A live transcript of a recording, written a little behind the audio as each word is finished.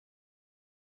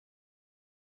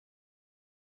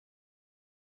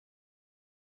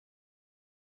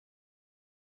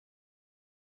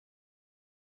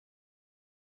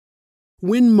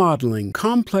When modeling,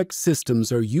 complex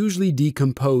systems are usually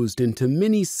decomposed into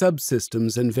many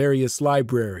subsystems and various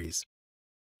libraries.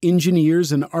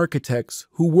 Engineers and architects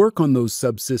who work on those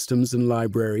subsystems and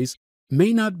libraries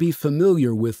may not be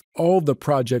familiar with all the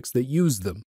projects that use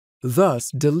them. Thus,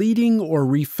 deleting or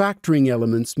refactoring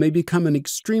elements may become an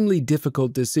extremely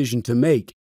difficult decision to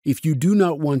make if you do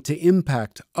not want to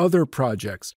impact other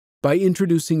projects by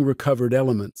introducing recovered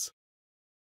elements.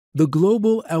 The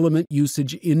Global Element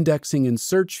Usage Indexing and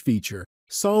Search feature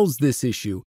solves this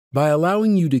issue by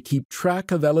allowing you to keep track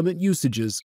of element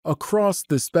usages across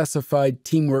the specified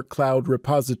Teamwork Cloud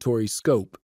repository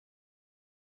scope.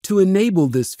 To enable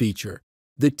this feature,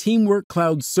 the Teamwork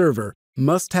Cloud server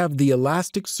must have the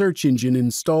Elastic Search Engine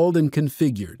installed and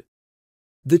configured.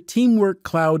 The Teamwork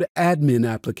Cloud admin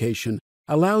application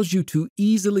allows you to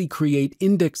easily create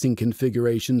indexing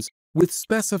configurations with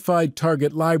specified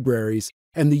target libraries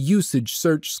and the usage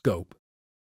search scope.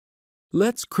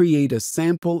 Let's create a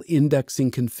sample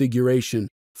indexing configuration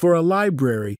for a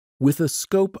library with a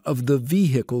scope of the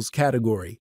Vehicles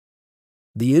category.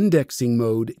 The indexing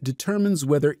mode determines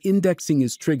whether indexing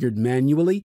is triggered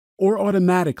manually or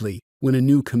automatically when a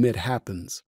new commit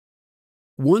happens.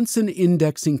 Once an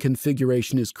indexing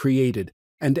configuration is created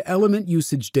and element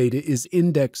usage data is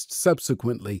indexed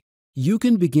subsequently, you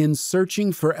can begin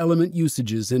searching for element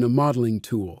usages in a modeling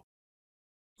tool.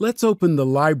 Let's open the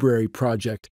library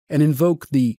project and invoke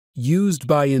the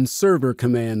UsedByInServer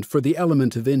command for the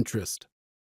element of interest.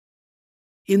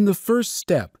 In the first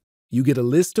step, you get a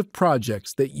list of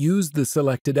projects that use the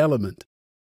selected element.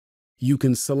 You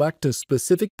can select a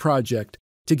specific project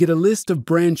to get a list of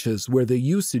branches where the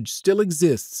usage still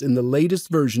exists in the latest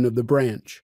version of the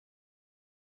branch.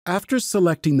 After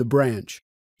selecting the branch,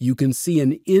 you can see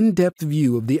an in-depth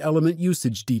view of the element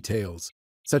usage details,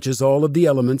 such as all of the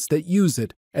elements that use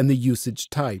it and the usage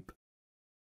type.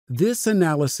 This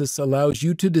analysis allows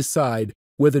you to decide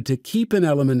whether to keep an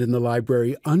element in the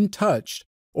library untouched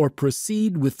or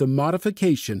proceed with the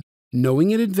modification,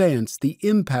 knowing in advance the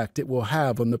impact it will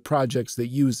have on the projects that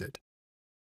use it.